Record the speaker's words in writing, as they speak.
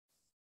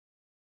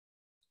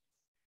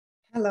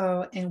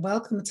Hello, and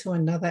welcome to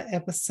another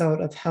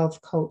episode of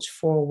Health Coach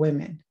for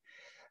Women.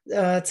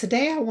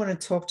 Today, I want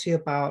to talk to you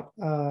about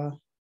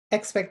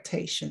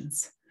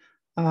expectations.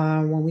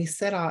 When we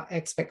set our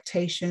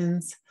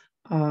expectations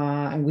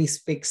and we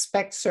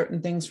expect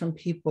certain things from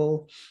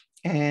people,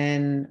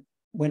 and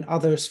when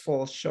others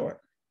fall short.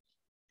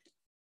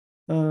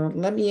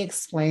 Let me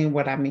explain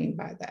what I mean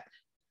by that.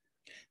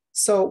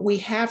 So, we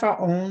have our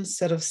own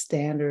set of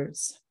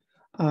standards,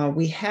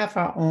 we have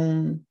our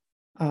own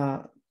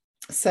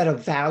set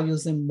of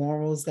values and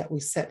morals that we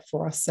set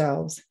for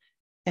ourselves,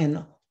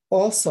 and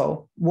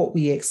also what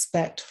we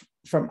expect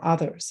from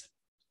others.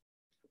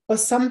 But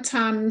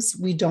sometimes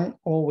we don't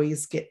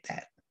always get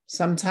that.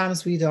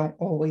 Sometimes we don't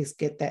always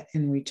get that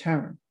in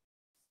return.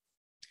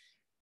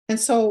 And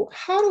so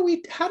how do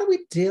we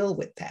deal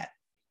with that?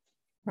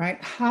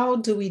 Right? How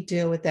do we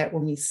deal with that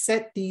when we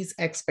set these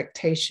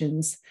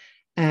expectations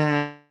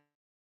and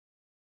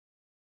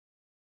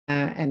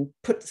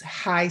put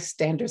high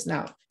standards?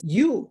 Now,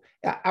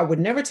 I would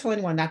never tell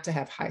anyone not to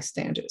have high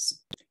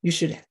standards. You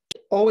should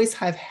always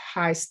have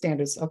high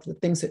standards of the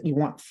things that you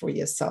want for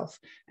yourself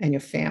and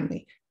your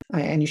family,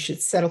 and you should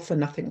settle for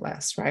nothing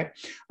less, right?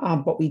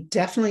 But we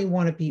definitely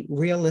want to be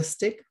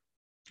realistic,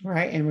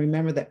 right? And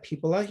remember that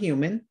people are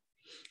human.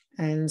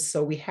 And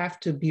so we have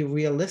to be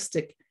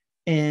realistic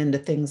in the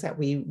things that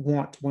we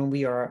want when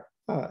we are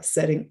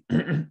setting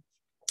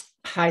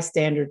high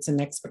standards and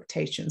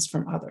expectations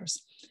from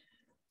others.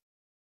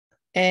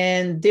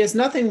 And there's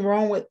nothing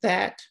wrong with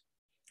that.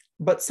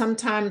 But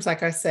sometimes,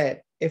 like I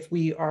said, if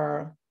we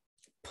are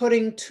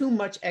putting too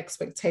much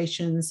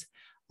expectations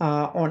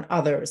on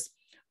others,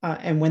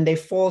 and when they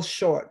fall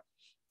short,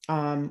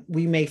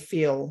 we may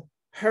feel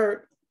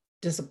hurt,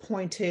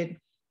 disappointed,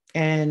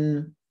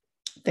 and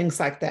things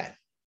like that.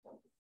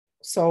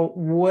 So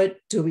what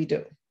do we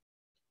do?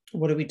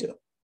 What do we do?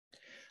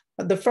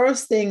 The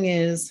first thing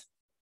is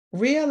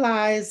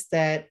realize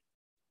that,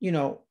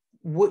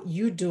 what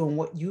you do and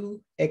what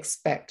you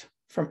expect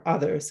from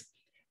others,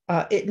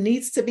 it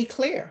needs to be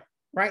clear,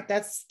 right?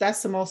 That's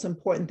the most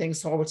important thing.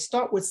 So I would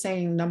start with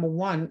saying, number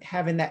one,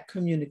 having that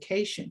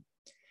communication.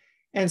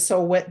 And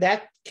so what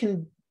that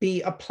can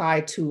be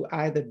applied to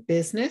either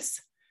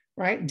business,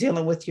 right?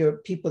 Dealing with your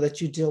people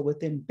that you deal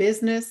with in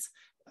business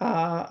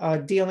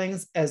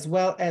dealings, as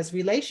well as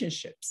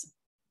relationships,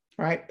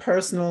 right?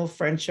 Personal,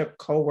 friendship,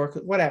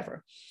 co-worker,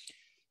 whatever.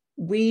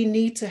 We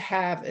need to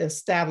have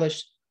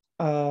established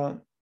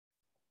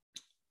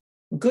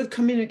good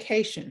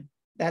communication.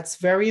 That's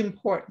very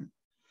important.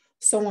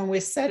 So when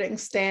we're setting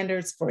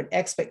standards for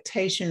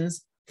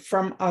expectations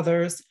from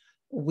others,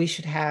 we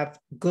should have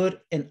good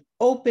and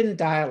open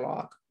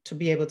dialogue to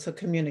be able to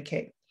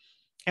communicate.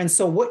 And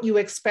so what you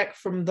expect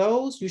from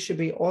those, you should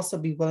also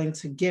be willing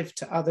to give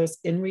to others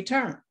in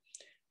return.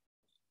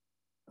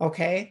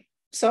 Okay.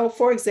 So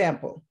for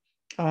example,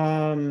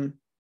 I'll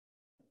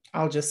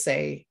just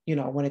say,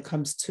 when it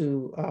comes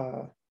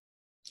to,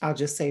 I'll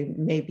just say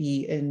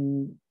maybe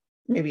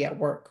at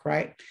work,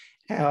 right?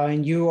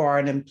 And you are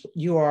an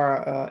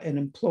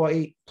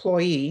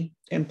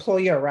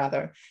employer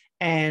rather,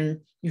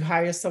 and you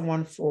hire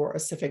someone for a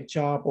specific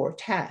job or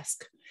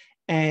task,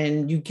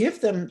 and you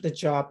give them the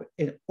job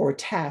or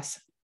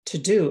task to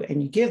do,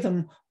 and you give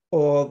them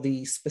all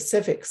the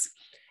specifics,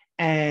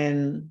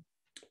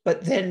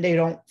 but then they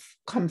don't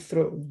come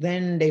through.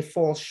 Then they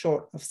fall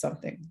short of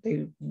something.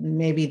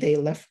 Maybe they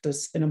left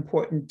us an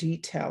important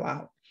detail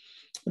out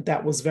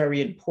that was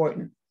very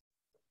important.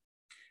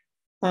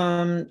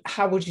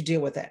 How would you deal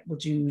with that?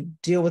 Would you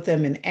deal with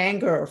them in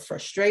anger or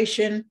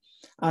frustration,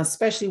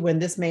 especially when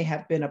this may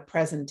have been a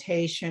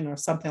presentation or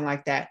something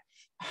like that?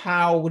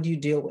 How would you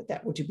deal with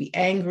that? Would you be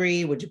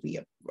angry? Would you be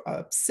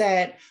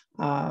upset?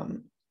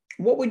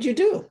 What would you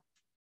do?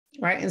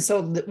 Right? And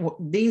so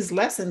these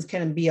lessons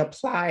can be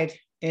applied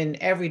in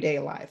everyday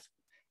life.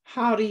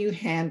 How do you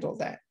handle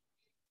that?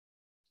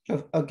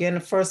 Again,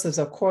 first is,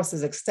 of course,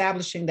 is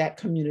establishing that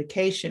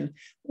communication,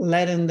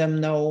 letting them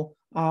know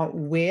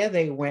where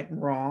they went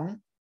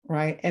wrong,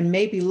 right? And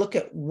maybe look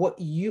at where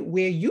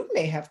you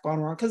may have gone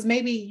wrong, because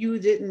maybe you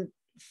didn't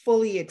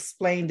fully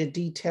explain the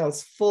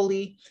details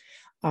fully.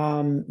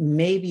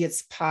 Maybe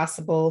it's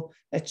possible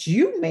that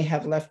you may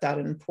have left out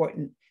an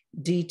important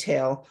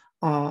detail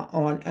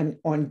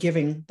on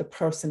giving the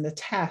person the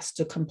task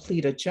to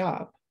complete a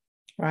job,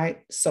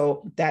 right?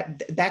 So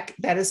that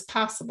is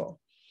possible.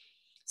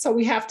 So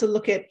we have to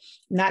look at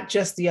not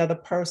just the other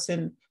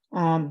person,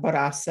 but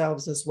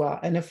ourselves as well.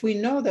 And if we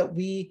know that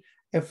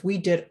if we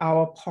did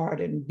our part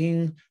in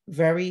being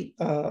very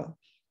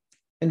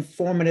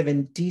informative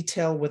and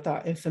detailed with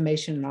our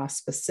information and our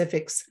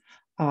specifics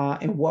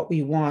and what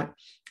we want,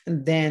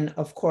 and then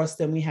of course,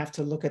 then we have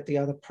to look at the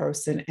other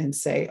person and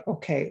say,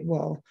 okay,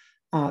 well,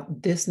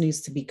 this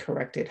needs to be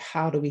corrected.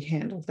 How do we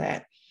handle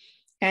that?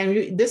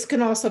 And this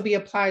can also be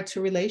applied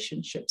to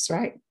relationships,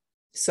 right?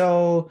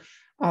 So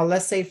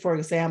let's say, for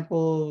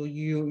example,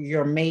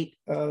 your mate,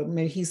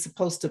 maybe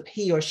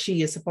he or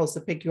she is supposed to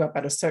pick you up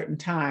at a certain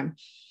time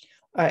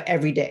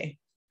every day.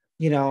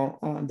 They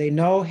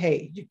know,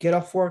 hey, you get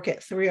off work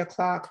at 3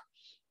 o'clock,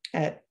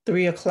 at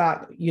 3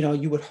 o'clock,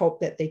 you would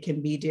hope that they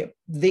can be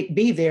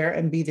there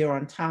and be there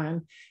on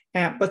time.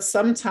 But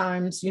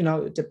sometimes,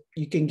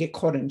 you can get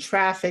caught in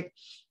traffic.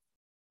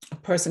 A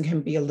person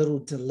can be a little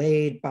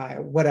delayed by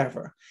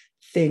whatever.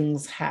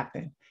 Things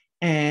happen.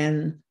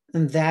 And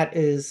that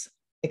is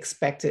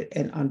expected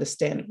and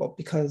understandable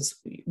because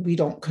we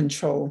don't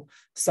control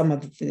some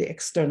of the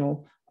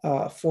external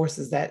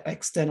forces, that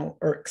external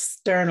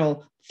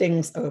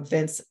things or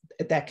events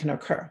that can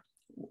occur,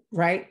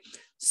 right?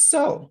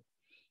 So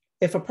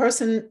if a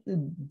person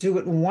do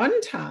it one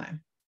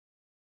time,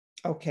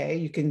 okay,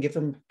 you can give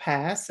them a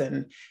pass,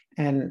 and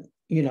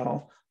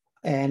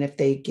if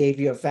they gave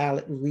you a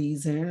valid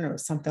reason or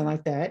something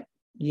like that,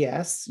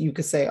 yes, you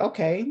could say,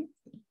 okay,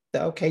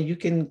 you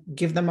can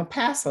give them a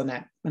pass on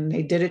that. And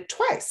they did it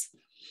twice,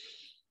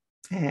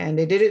 and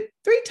they did it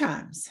 3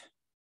 times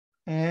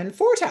and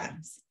 4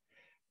 times,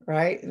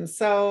 right? And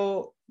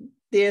so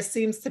there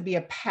seems to be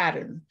a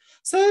pattern.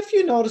 So if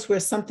you notice where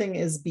something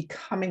is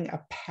becoming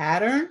a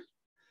pattern,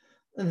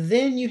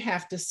 then you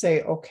have to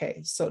say,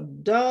 okay, so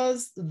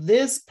does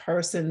this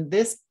person,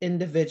 this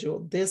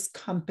individual, this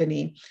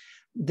company,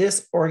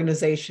 this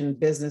organization,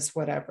 business,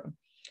 whatever,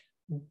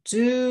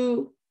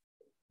 do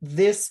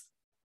this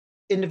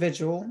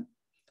individual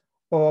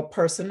or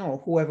person or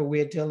whoever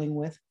we're dealing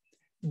with,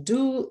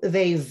 do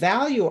they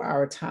value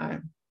our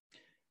time?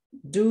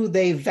 Do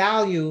they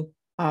value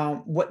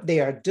what they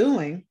are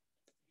doing?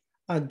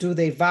 Do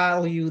they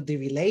value the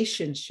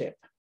relationship?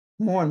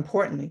 More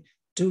importantly,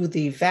 do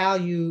they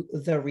value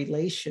the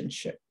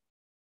relationship,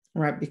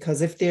 right?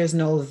 Because if there's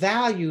no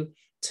value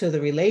to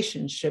the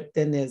relationship,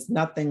 then there's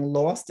nothing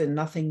lost and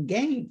nothing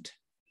gained.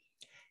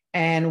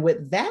 And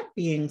with that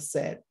being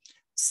said,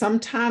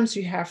 sometimes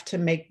you have to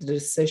make the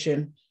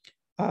decision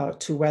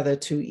to whether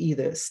to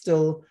either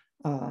still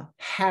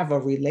have a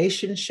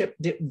relationship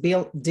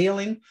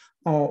dealing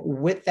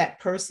with that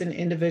person,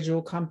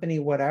 individual, company,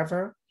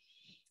 whatever,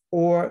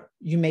 or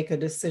you make a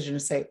decision to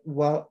say,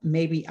 well,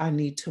 maybe I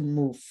need to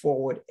move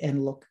forward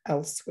and look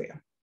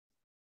elsewhere.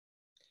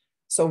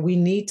 So we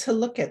need to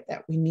look at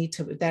that.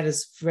 That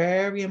is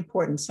very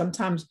important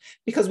sometimes,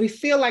 because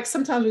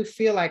sometimes we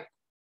feel like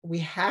we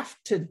have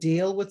to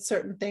deal with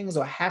certain things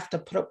or have to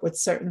put up with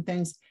certain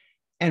things,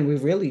 and we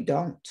really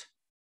don't.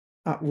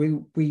 We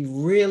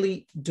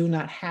really do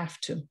not have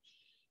to.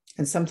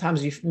 And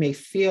sometimes you may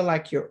feel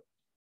like you're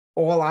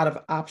all out of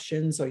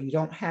options, or you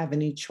don't have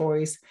any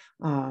choice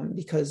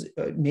because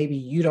maybe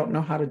you don't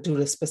know how to do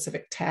the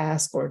specific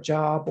task or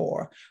job,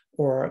 or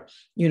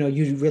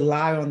you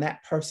rely on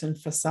that person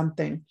for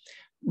something.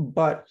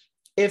 But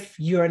if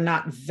you're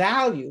not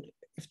valued,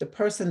 if the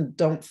person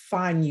don't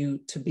find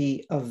you to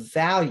be of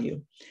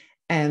value,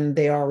 and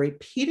they are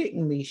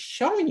repeatedly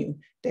showing you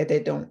that they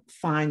don't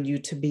find you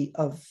to be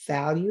of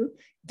value,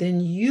 then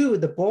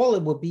the ball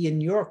will be in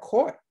your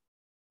court,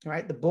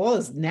 right? The ball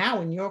is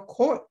now in your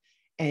court.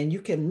 And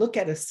you can look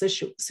at a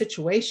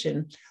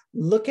situation,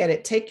 look at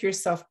it, take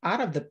yourself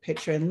out of the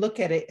picture and look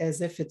at it as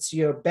if it's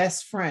your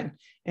best friend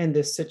in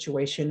this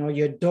situation, or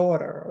your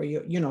daughter, or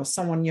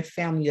someone in your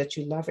family that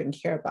you love and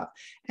care about.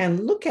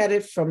 And look at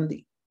it from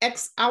the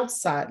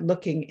outside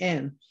looking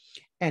in.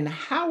 And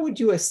how would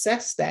you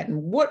assess that?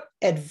 And what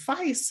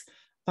advice,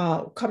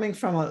 coming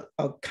from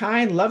a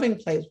kind, loving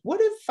place,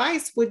 what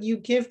advice would you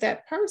give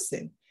that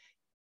person?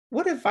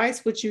 What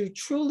advice would you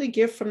truly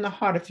give from the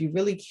heart if you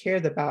really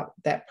cared about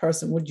that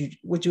person?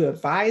 Would you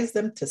advise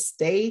them to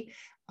stay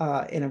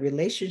in a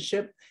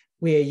relationship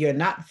where you're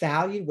not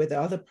valued, where the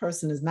other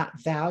person is not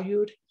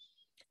valued,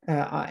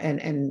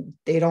 and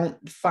they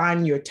don't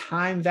find your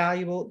time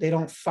valuable, they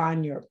don't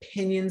find your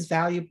opinions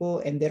valuable,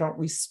 and they don't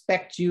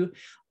respect you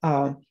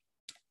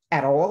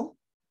at all,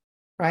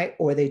 right?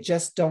 Or they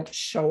just don't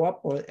show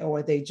up,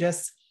 or they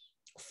just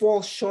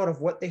fall short of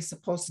what they're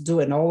supposed to do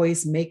and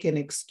always making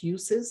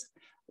excuses?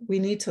 We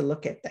need to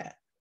look at that.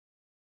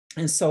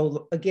 And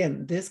so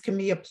again, this can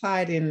be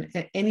applied in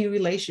any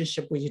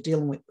relationship where you're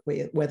dealing with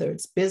whether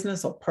it's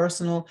business or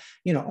personal,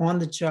 on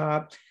the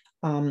job.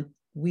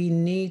 We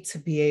need to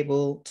be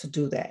able to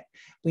do that.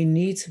 We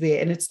need to be,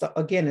 and it's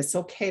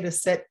okay to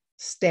set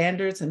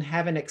standards and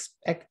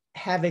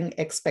having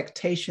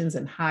expectations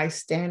and high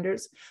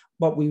standards,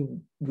 but we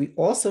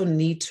also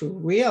need to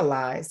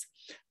realize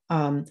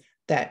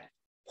that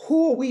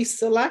who are we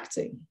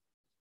selecting?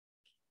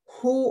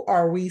 Who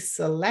are we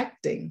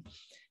selecting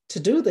to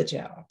do the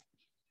job?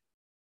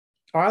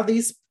 Are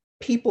these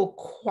people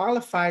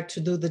qualified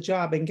to do the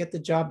job and get the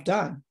job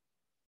done?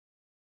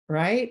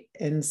 Right?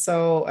 And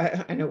so,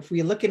 and if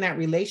we're looking at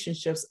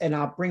relationships, and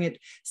I'll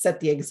set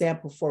the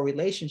example for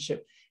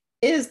relationship,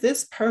 is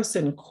this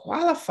person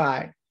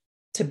qualified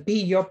to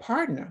be your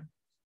partner?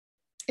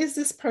 Is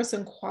this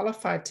person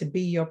qualified to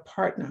be your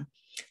partner?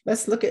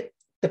 Let's look at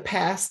the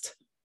past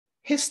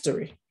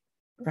history,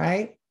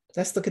 right?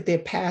 Let's look at their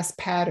past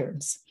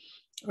patterns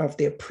of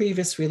their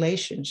previous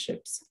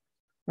relationships,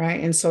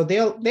 right? And so they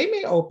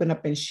may open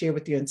up and share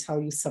with you and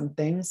tell you some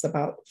things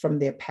from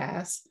their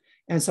past.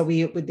 And so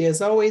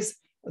there's always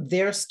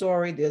their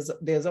story,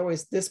 there's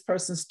always this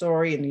person's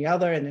story and the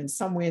other, and then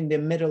somewhere in the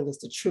middle is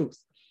the truth.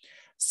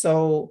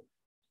 So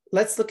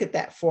let's look at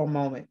that for a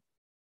moment.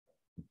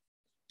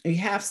 You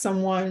have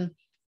someone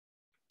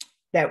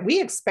that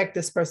we expect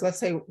this person, let's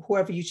say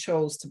whoever you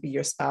chose to be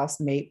your spouse,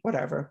 mate,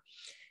 whatever.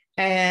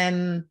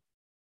 And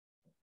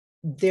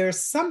there's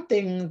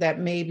something that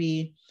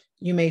maybe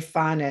you may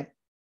find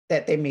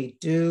that they may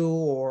do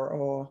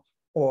or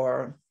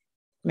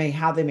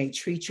how they may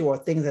treat you, or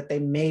things that they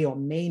may or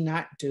may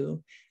not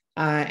do,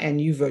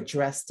 and you've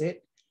addressed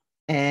it,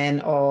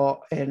 and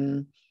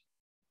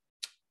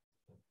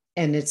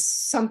it's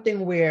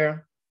something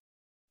where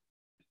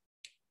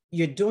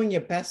you're doing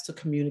your best to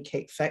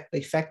communicate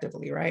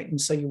effectively, right? And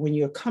so when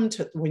you're coming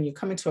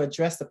to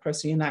address the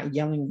person, you're not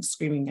yelling and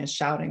screaming and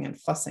shouting and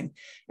fussing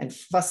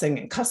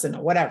and cussing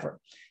or whatever.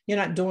 You're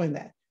not doing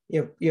that.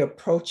 You're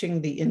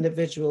approaching the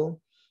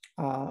individual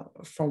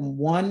from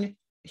one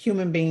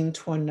human being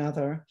to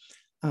another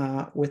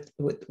with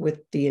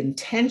the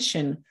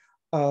intention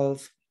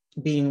of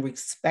being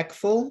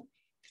respectful,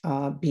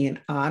 being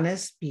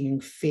honest,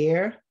 being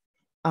fair,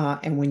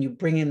 and when you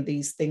bring in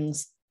these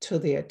things to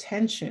their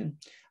attention,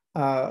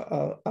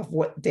 of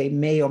what they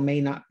may or may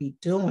not be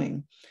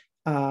doing,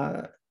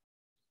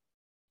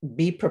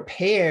 be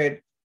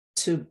prepared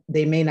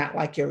they may not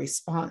like your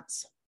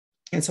response.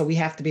 And so we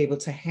have to be able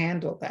to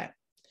handle that.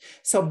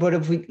 So, but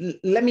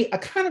I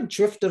kind of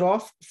drifted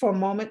off for a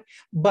moment,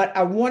 but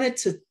I wanted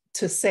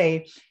to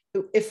say,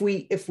 if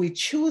we're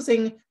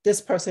choosing this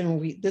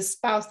person, this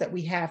spouse that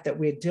we have, that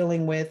we're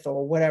dealing with,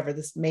 or whatever,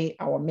 this mate,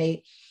 our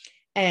mate,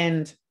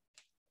 and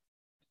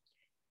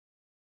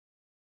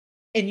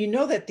you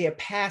know that their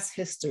past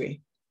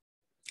history,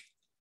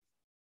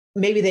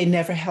 maybe they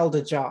never held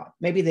a job.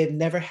 Maybe they've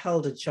never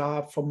held a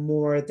job for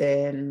more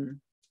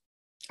than,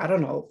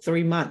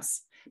 3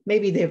 months.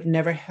 Maybe they've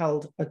never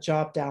held a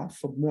job down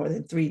for more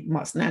than 3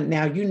 months.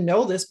 Now you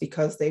know this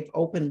because they've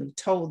openly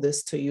told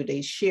this to you.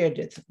 They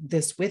shared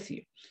this with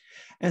you.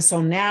 And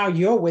so now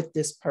you're with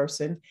this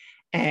person,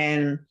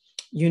 and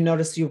you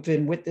notice you've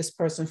been with this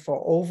person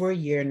for over a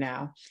year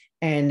now,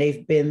 and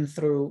they've been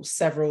through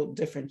several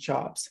different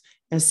jobs.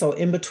 And so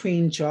in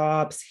between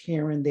jobs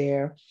here and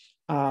there,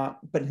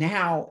 but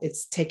now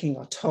it's taking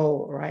a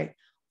toll, right,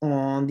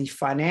 on the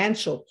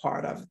financial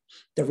part of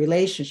the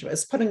relationship.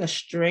 It's putting a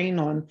strain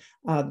on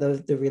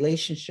the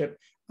relationship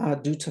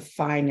due to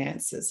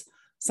finances,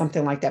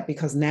 something like that,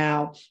 because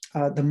now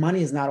the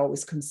money is not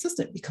always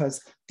consistent,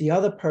 because the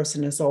other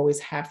person is always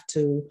have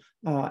to,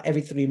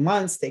 every 3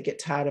 months, they get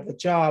tired of a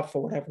job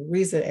for whatever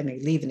reason, and they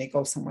leave and they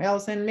go somewhere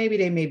else. And maybe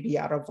they may be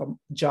out of a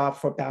job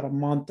for about a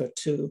month or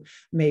two,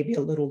 maybe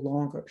a little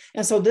longer.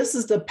 And so this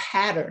is the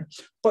pattern,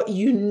 but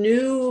you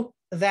knew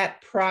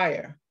that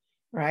prior,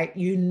 right?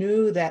 You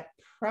knew that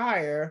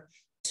prior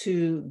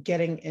to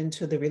getting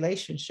into the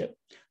relationship,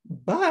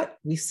 but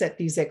we set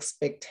these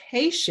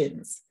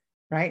expectations,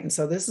 right? And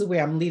so this is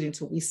where I'm leading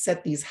to. We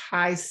set these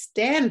high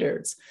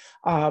standards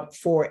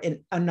for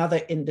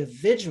another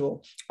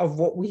individual of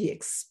what we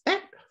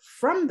expect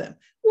from them.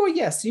 Well,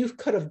 yes, you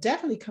could have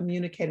definitely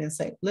communicated and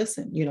say,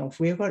 listen, if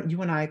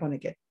you and I are going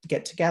to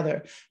get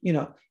together,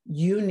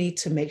 you need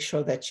to make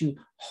sure that you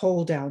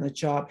hold down a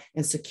job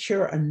and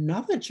secure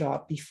another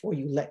job before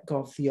you let go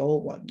of the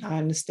old one. I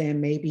understand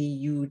maybe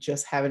you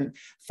just haven't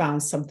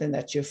found something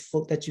that you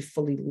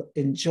fully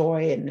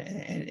enjoy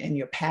and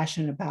you're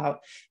passionate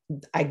about.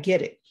 I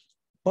get it.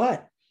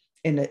 But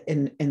in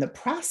the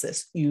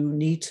process, you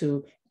need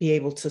to be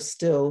able to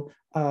still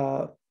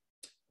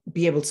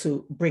be able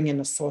to bring in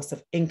a source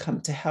of income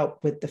to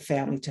help with the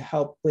family, to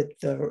help with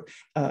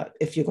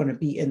if you're going to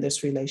be in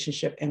this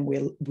relationship and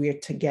we're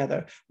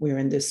together, we're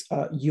in this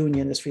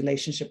union, this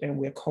relationship, and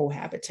we're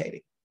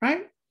cohabitating,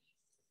 right?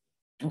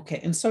 Okay,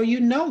 and so you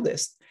know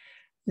this.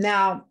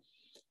 Now,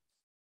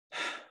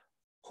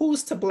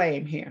 who's to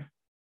blame here?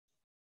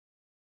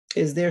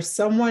 Is there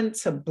someone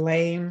to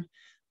blame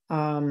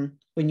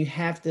when you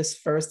have this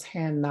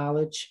firsthand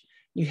knowledge,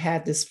 you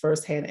had this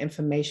firsthand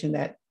information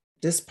that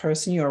this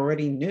person you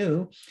already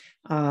knew,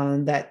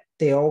 that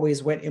they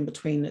always went in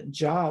between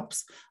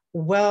jobs?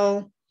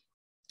 Well,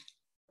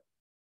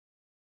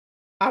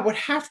 I would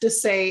have to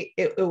say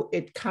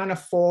it kind of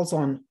falls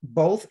on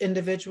both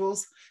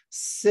individuals,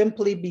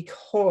 simply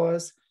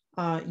because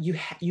you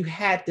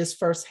had this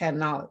firsthand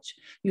knowledge.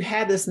 You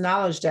had this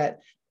knowledge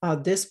that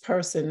this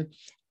person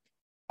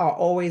are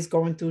always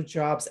going through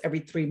jobs every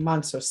 3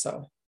 months or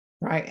so,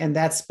 right? And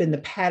that's been the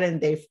pattern.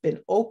 They've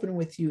been open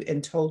with you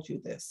and told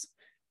you this,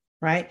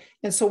 right?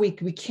 And so we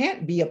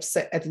can't be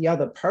upset at the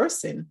other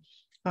person.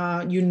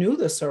 You knew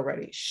this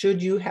already.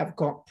 Should you have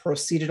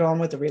proceeded on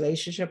with the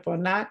relationship or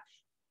not?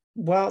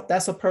 Well,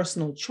 that's a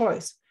personal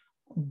choice.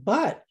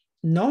 But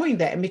knowing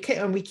that,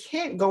 and we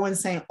can't go and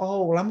saying,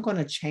 oh, well, I'm going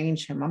to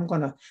change him. I'm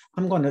going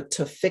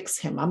to fix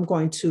him. I'm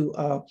going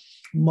to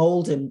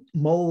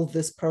mold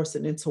this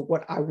person into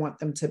what I want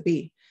them to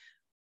be.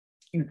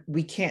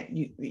 You can't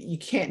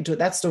do it.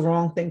 That's the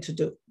wrong thing to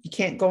do. You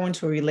can't go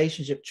into a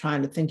relationship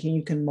thinking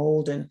you can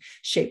mold and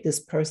shape this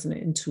person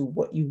into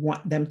what you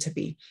want them to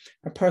be.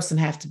 A person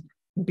has to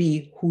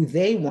be who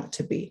they want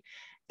to be.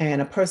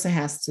 And a person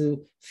has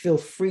to feel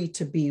free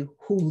to be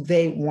who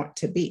they want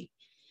to be.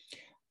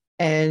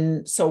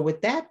 And so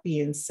with that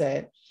being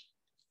said,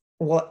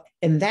 well,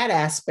 in that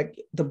aspect,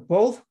 the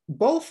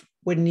both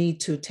would need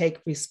to take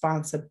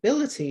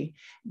responsibility,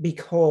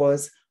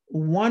 because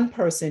one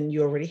person,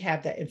 you already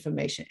have that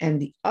information, and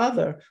the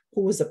other,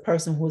 who is a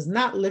person who is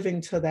not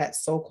living to that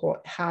so-called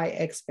high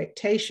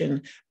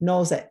expectation,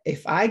 knows that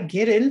if I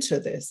get into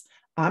this,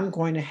 I'm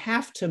going to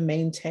have to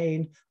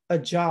maintain a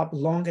job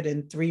longer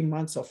than 3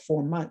 months or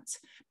 4 months,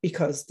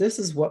 because this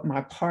is what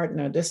my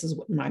partner, this is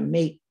what my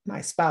mate,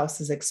 my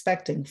spouse is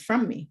expecting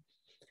from me.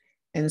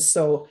 And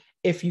so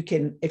if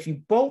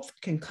you both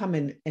can come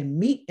in and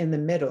meet in the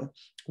middle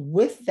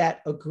with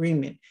that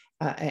agreement,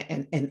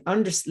 and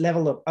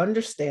level of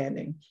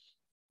understanding,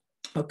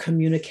 of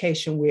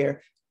communication,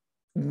 where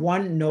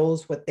one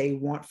knows what they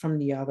want from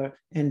the other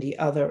and the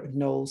other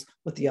knows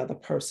what the other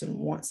person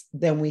wants,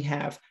 then we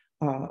have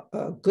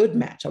a good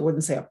match. I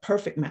wouldn't say a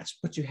perfect match,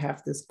 but you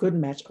have this good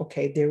match.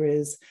 Okay, there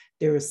is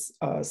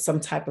some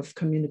type of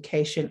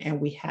communication,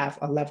 and we have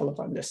a level of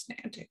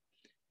understanding.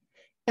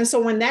 And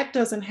so when that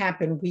doesn't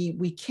happen,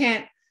 we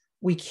can't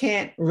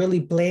really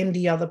blame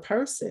the other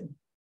person.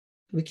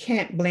 We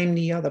can't blame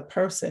the other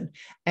person.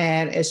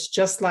 And it's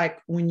just like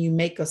when you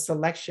make a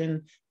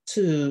selection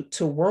to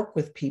work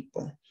with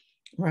people,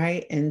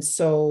 right? And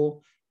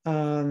so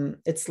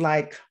it's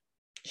like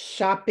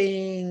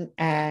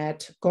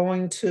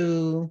going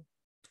to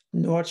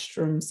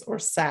Nordstrom's or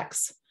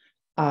Saks,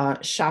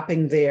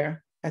 shopping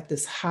there at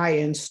this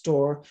high-end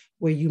store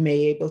where you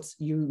may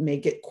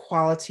get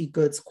quality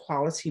goods,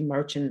 quality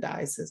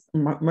merchandise,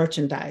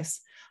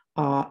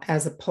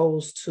 as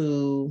opposed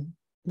to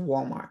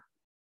Walmart.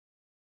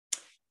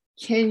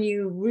 Can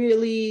you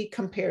really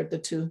compare the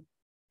two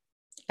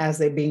as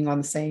they being on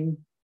the same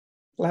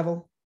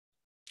level?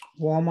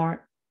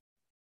 Walmart,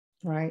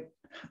 right?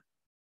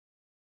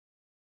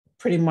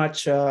 Pretty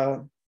much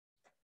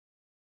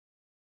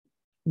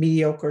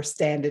mediocre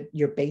standard,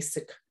 your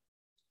basic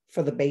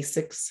for the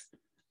basics.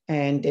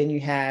 And then you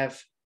have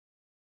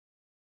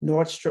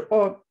Nordstrom,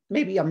 or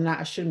maybe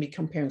I shouldn't be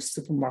comparing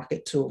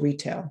supermarket to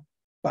retail,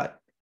 but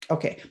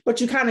okay. But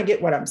you kind of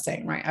get what I'm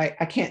saying, right?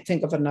 I can't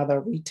think of another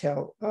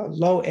retail,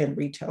 low-end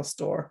retail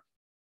store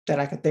that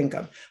I could think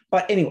of.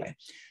 But anyway,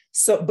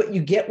 but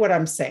you get what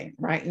I'm saying,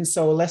 right? And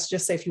so let's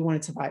just say if you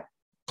wanted to buy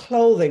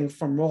clothing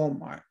from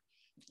Walmart,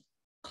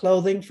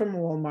 clothing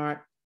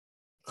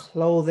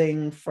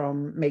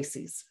from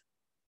Macy's,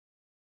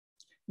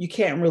 you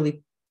can't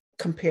really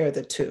compare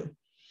the two.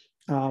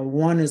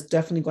 One is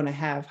definitely going to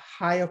have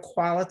higher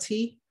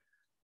quality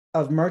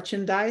of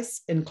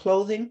merchandise and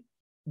clothing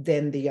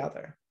than the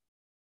other,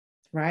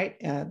 right?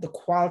 The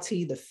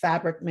quality, the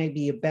fabric may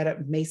be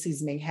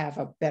Macy's may have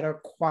a better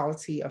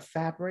quality of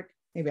fabric.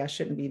 Maybe I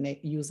shouldn't be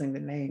using the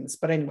names,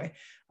 but anyway,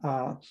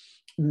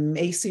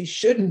 Macy's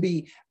should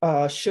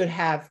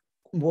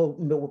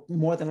will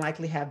more than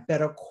likely have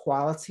better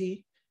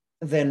quality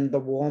than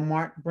the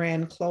Walmart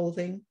brand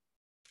clothing,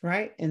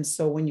 right? And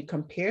so when you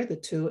compare the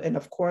two, and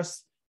of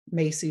course,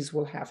 Macy's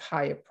will have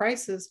higher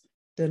prices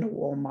than a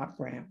Walmart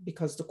brand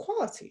because the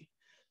quality.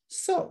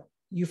 So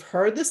you've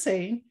heard the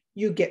saying,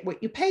 you get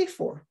what you pay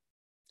for.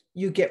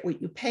 You get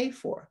what you pay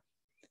for.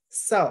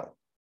 So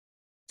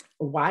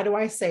why do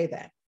I say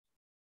that?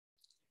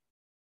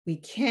 We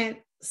can't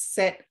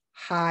set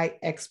high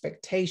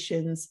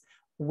expectations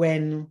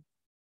when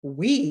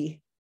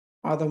we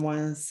are the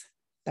ones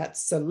that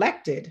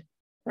selected,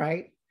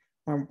 right?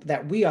 Or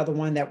that we are the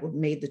one that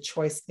made the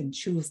choice and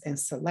choose and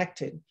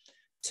selected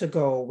to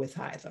go with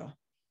either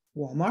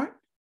Walmart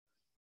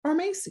or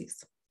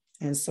Macy's.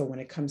 And so when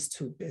it comes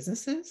to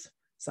businesses,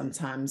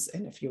 sometimes,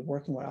 and if you're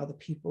working with other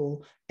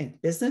people in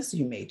business,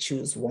 you may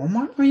choose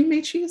Walmart or you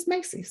may choose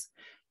Macy's.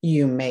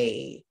 You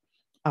may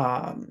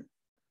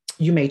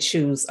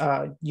choose,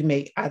 you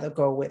may either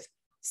go with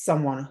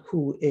someone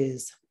who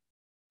is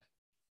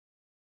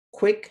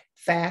quick,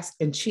 fast,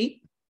 and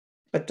cheap,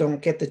 but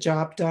don't get the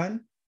job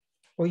done.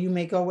 Or you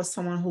may go with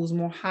someone who's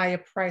more higher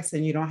price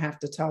and you don't have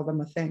to tell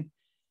them a thing.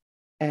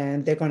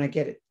 And they're going to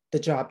get the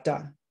job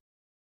done,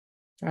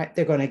 right?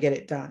 They're going to get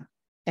it done.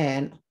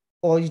 And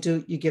all you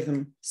do, you give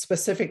them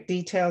specific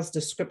details,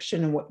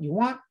 description, and what you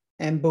want,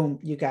 and boom,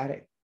 you got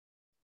it.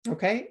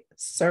 Okay?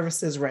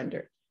 Services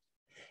rendered.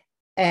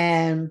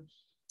 And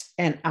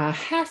I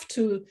have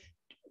to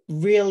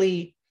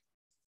really,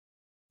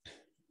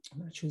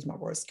 I'm going to choose my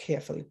words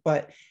carefully,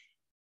 but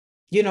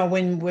you know,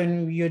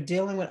 when you're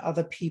dealing with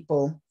other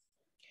people,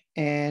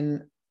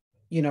 and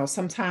you know,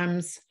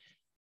 sometimes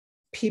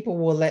people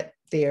will let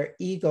their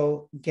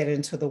ego get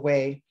into the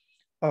way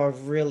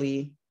of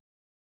really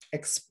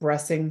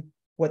expressing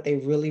what they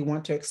really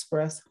want to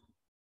express,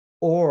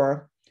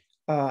 or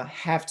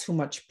have too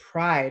much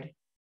pride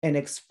in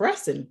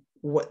expressing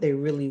what they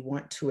really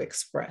want to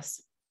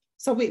express.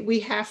 So we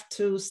have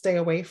to stay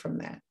away from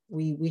that.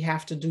 We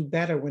have to do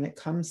better when it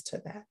comes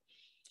to that.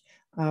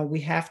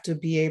 We have to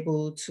be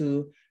able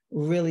to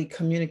really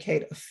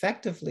communicate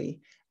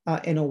effectively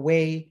in a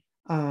way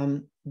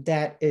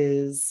that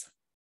is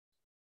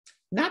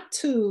not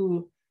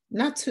to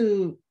not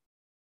to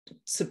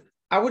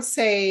I would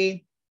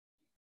say,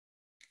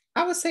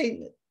 I would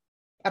say,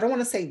 I don't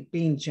want to say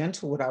being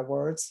gentle with our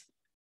words,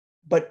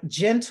 but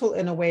gentle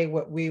in a way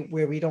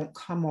where we don't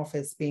come off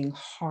as being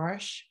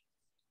harsh,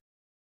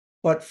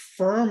 but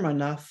firm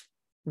enough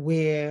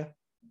where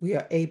we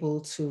are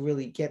able to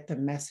really get the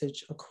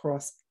message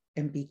across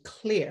and be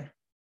clear,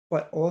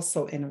 but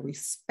also in a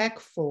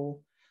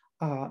respectful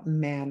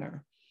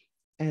manner.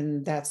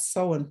 And that's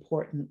so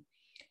important.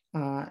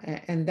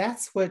 And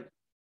that's what,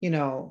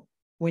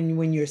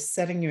 when you're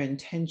setting your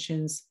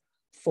intentions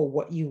for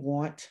what you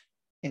want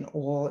in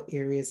all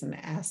areas and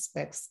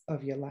aspects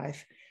of your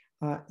life,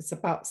 it's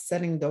about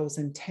setting those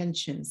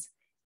intentions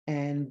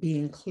and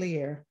being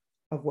clear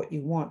of what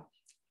you want,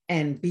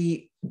 and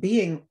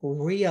being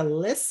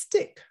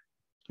realistic,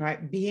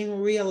 right?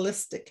 Being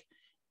realistic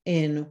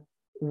in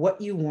what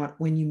you want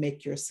when you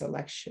make your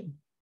selection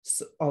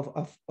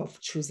of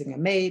choosing a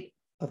mate,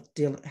 of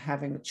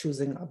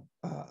choosing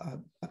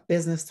a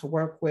business to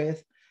work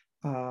with.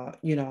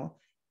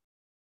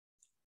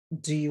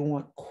 Do you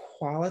want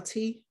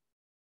quality?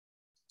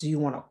 Do you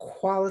want a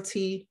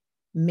quality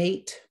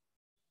mate,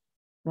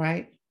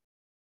 right?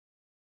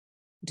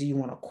 Do you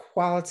want a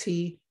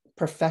quality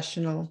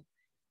professional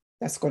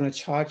that's going to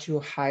charge you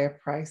a higher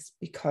price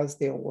because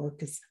their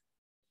work is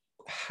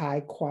high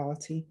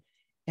quality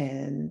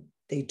and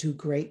they do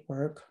great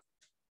work?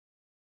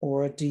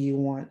 Or do you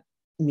want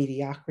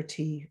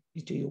mediocrity?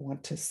 Do you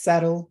want to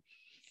settle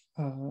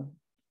and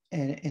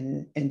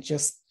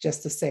just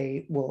to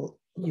say, well,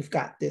 you've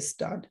got this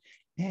done,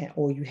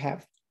 or you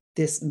have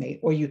this mate,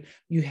 or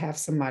you have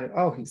somebody,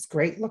 oh, he's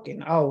great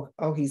looking, oh,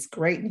 he's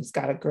great, and he's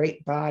got a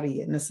great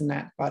body and this and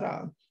that, but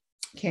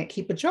can't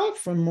keep a job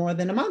for more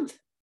than a month.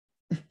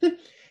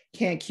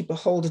 Can't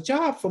hold a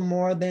job for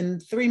more than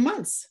 3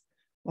 months,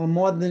 or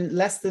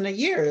less than a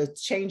year,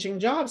 changing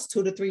jobs,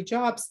 2 to 3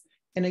 jobs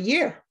in a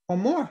year or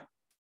more.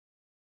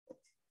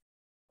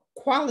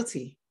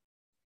 Quality,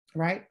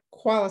 right?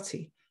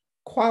 Quality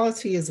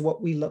is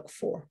what we look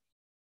for.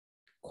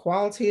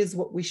 Quality is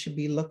what we should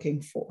be looking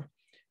for,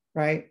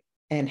 right?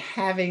 And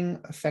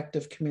having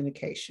effective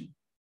communication.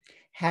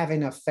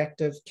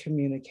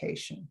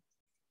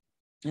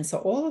 And so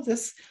all of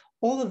this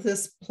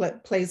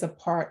plays a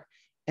part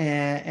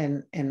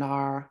in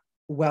our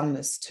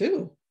wellness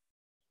too.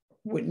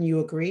 Wouldn't you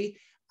agree?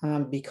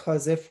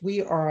 Because if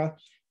we are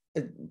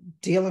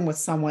dealing with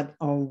someone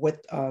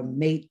with a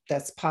mate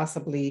that's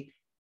possibly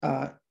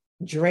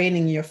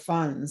draining your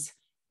funds,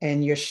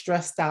 and you're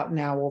stressed out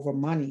now over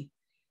money,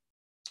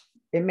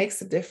 it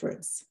makes a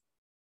difference.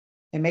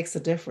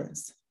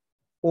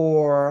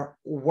 Or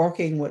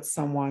working with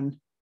someone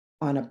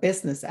on a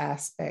business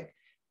aspect,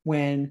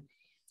 when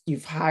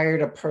you've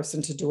hired a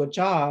person to do a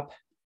job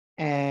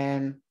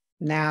and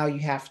now you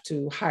have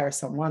to hire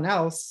someone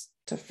else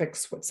to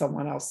fix what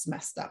someone else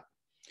messed up.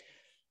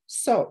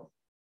 So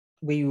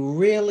we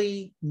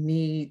really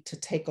need to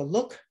take a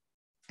look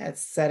at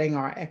setting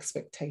our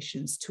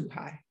expectations too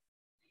high.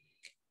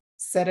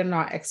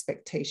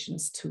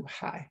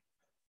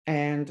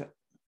 And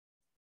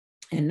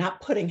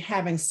not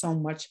having so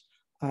much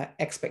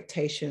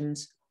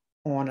expectations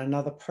on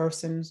another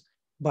person's,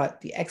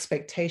 but the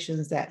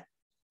expectations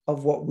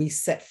of what we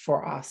set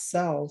for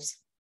ourselves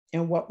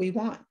and what we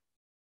want,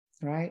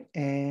 right?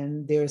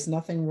 And there's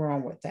nothing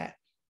wrong with that.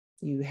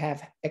 You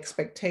have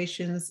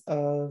expectations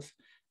of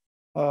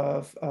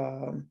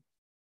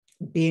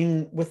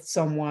being with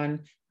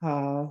someone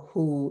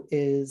who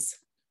is,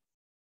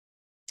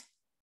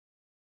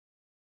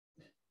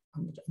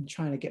 I'm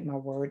trying to get my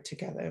word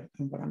together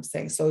and what I'm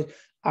saying. So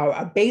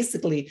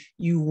basically,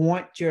 you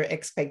want your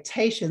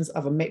expectations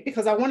of a mate,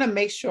 because I want to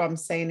make sure I'm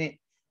saying it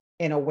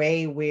in a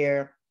way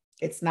where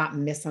it's not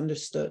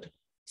misunderstood.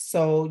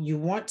 So you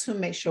want to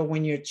make sure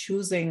when you're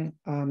choosing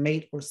a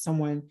mate or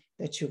someone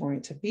that you're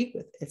going to be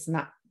with, it's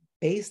not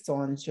based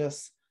on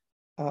just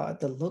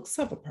the looks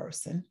of a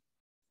person,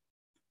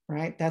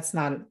 right? That's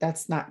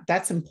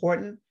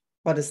important,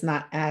 but it's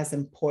not as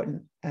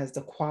important as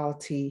the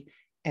quality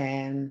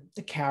and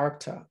the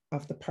character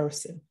of the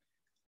person.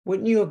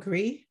 Wouldn't you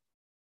agree?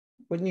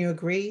 I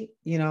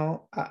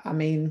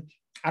mean,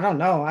 I don't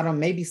know.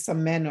 Maybe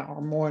some men are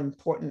more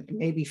important.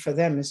 Maybe for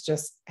them, it's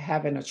just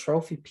having a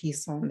trophy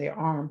piece on their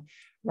arm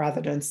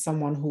rather than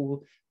someone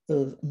who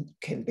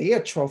can be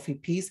a trophy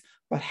piece,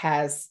 but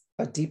has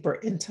a deeper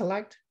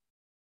intellect.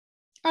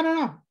 I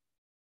don't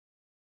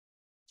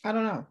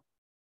know.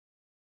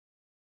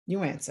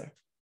 You answer.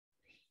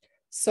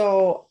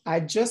 So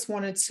I just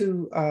wanted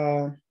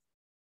to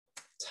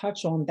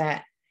touch on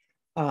that,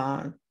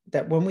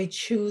 that when we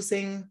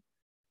choosing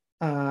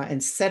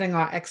and setting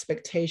our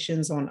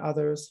expectations on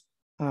others,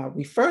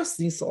 we first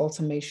need to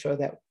also make sure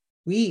that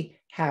we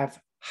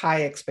have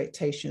high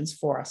expectations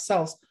for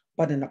ourselves,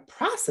 but in the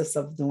process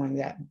of doing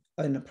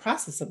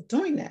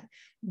that,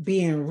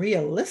 being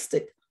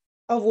realistic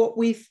of what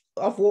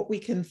we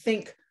can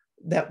think,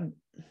 that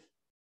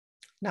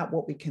not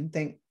what we can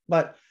think,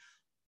 but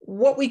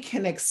what we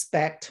can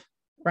expect,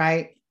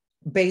 right?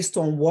 Based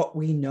on what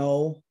we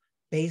know,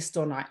 based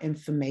on our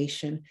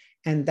information,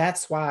 And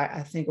that's why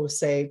I think it would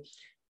say,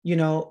 you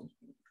know,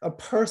 a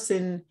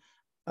person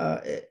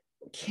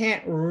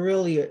can't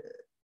really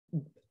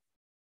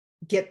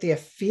get their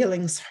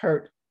feelings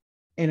hurt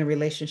in a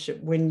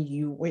relationship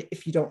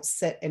if you don't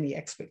set any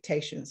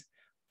expectations.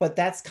 But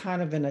that's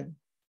kind of in a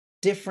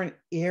different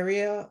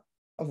area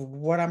of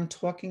what I'm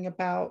talking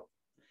about.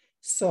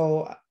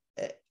 So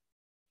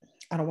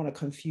I don't want to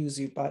confuse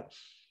you, but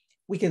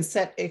we can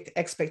set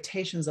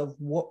expectations of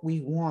what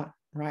we want,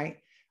 right?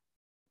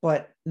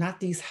 But not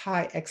these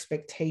high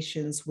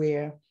expectations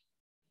where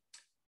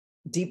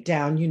deep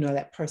down, you know,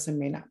 that person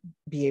may not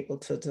be able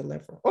to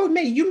deliver, or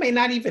you may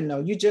not even know.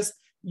 You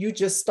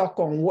just stuck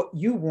on what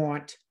you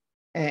want,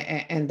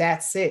 and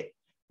that's it.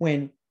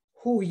 When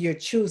who you're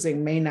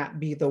choosing may not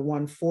be the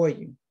one for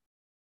you,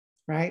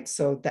 right?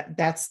 So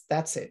that's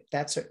it.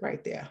 That's it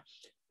right there.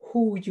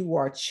 Who you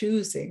are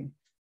choosing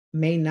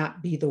may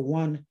not be the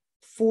one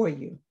for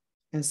you,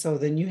 and so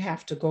then you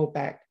have to go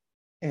back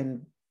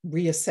and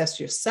reassess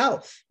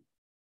yourself,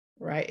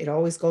 right? It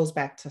always goes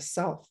back to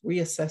self.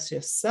 Reassess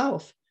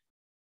yourself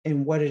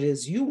and what it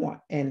is you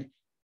want, and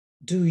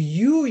do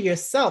you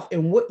yourself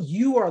and what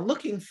you are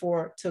looking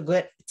for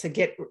to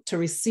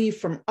receive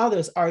from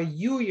others, are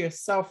you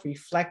yourself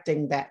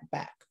reflecting that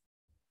back?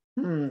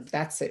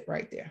 That's it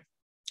right there.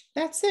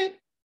 That's it.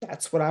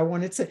 That's what I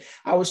wanted to.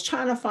 I was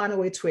trying to find a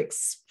way to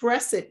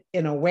express it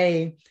in a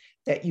way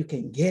that you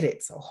can get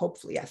it. So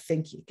hopefully, I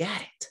think you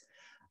got it.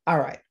 All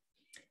right.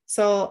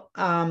 So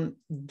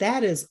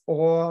that is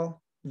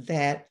all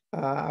that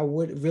I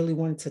would really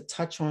want to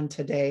touch on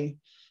today.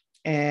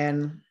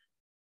 And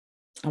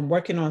I'm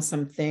working on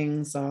some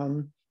things.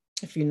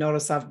 If you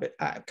notice, I've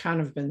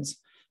kind of been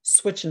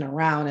switching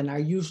around, and I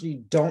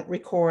usually don't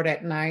record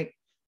at night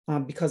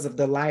because of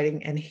the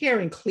lighting. And here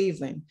in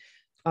Cleveland,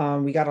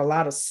 we got a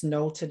lot of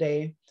snow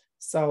today.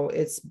 So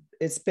it's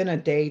been a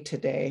day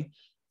today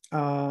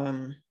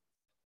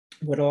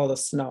with all the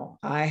snow.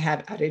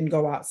 I didn't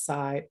go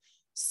outside,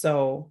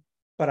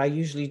 but I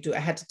usually do. I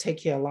had to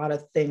take care of a lot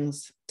of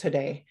things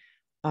today.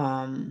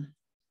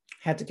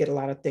 Had to get a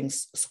lot of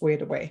things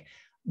squared away.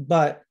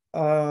 But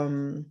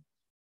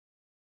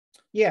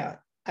yeah,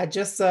 I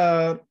just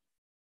I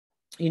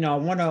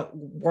want to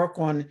work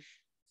on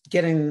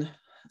getting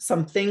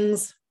some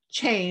things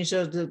changed.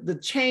 The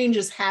change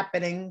is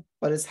happening,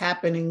 but it's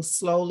happening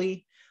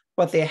slowly,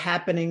 but they're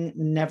happening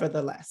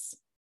nevertheless.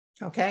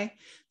 Okay.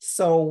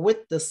 So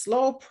with the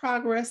slow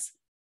progress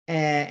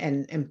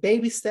and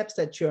baby steps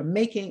that you're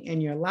making in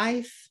your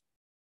life,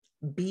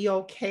 be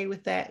okay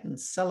with that and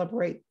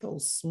celebrate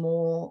those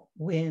small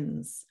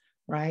wins,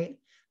 right?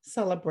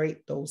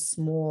 Celebrate those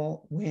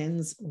small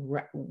wins,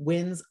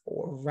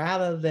 or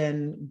rather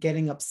than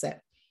getting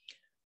upset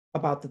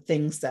about the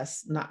things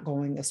that's not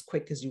going as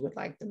quick as you would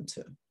like them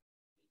to.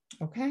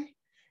 Okay.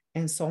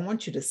 And so I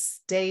want you to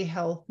stay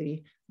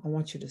healthy. I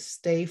want you to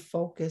stay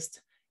focused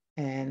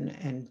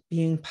and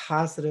being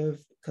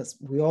positive, because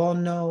we all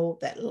know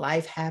that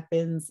life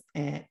happens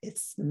and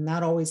it's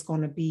not always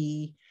going to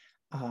be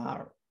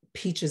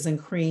peaches and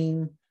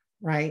cream,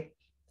 right?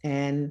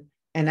 And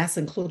that's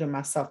including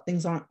myself.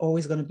 Things aren't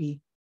always going to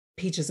be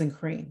peaches and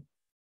cream,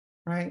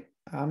 right?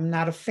 I'm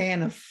not a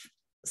fan of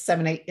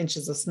 7-8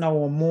 inches of snow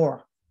or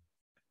more.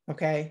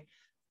 Okay.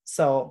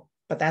 So,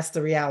 but that's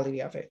the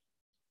reality of it.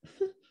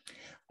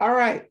 All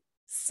right.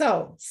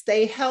 So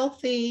stay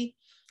healthy.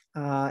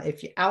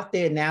 If you're out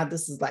there now,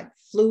 this is like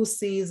flu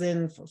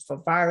season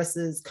for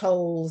viruses,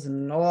 colds,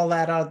 and all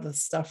that other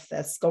stuff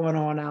that's going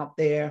on out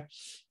there.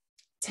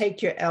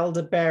 Take your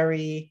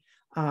elderberry,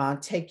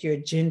 take your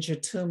ginger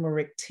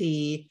turmeric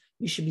tea.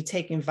 You should be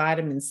taking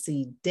vitamin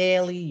C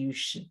daily. You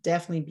should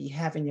definitely be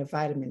having your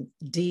vitamin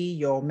D,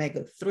 your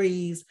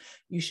omega-3s.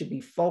 You should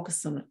be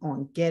focusing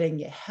on getting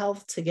your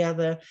health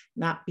together,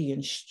 not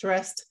being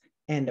stressed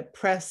and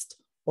depressed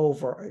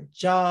over a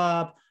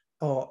job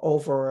or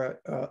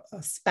over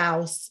a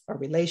spouse, a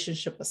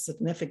relationship, a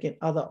significant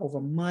other, over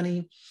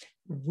money.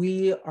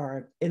 We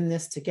are in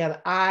this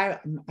together. I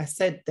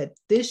said that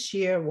this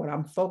year, what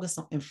I'm focused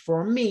on, and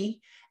for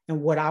me,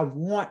 and what I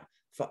want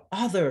for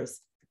others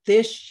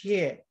this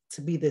year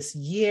to be this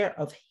year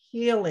of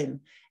healing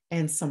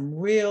and some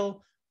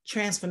real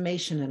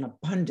transformation and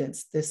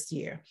abundance this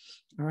year.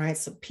 All right.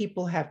 So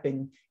people have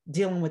been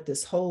dealing with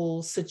this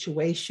whole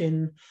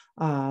situation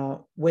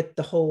with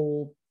the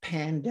whole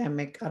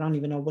pandemic. I don't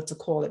even know what to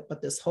call it,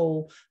 but this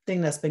whole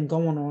thing that's been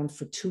going on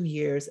for 2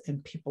 years,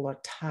 and people are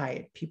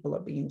tired. People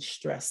are being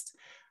stressed.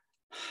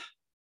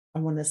 I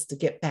want us to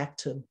get back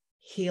to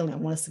healing. I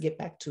want us to get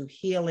back to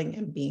healing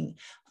and being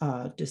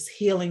this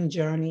healing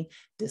journey,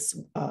 this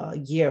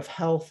year of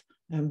health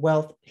and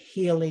wealth,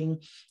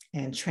 healing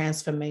and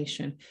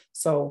transformation.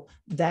 So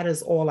that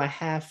is all I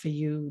have for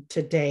you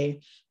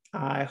today.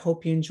 I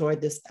hope you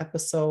enjoyed this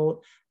episode.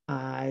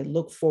 I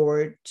look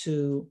forward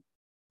to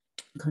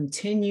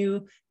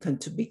continuing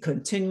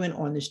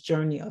on this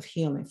journey of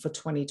healing for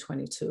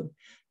 2022.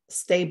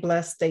 Stay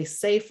blessed, stay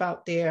safe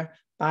out there.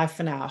 Bye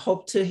for now. I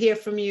hope to hear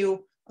from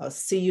you. I'll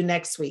see you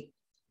next week.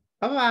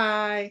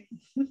 Bye-bye.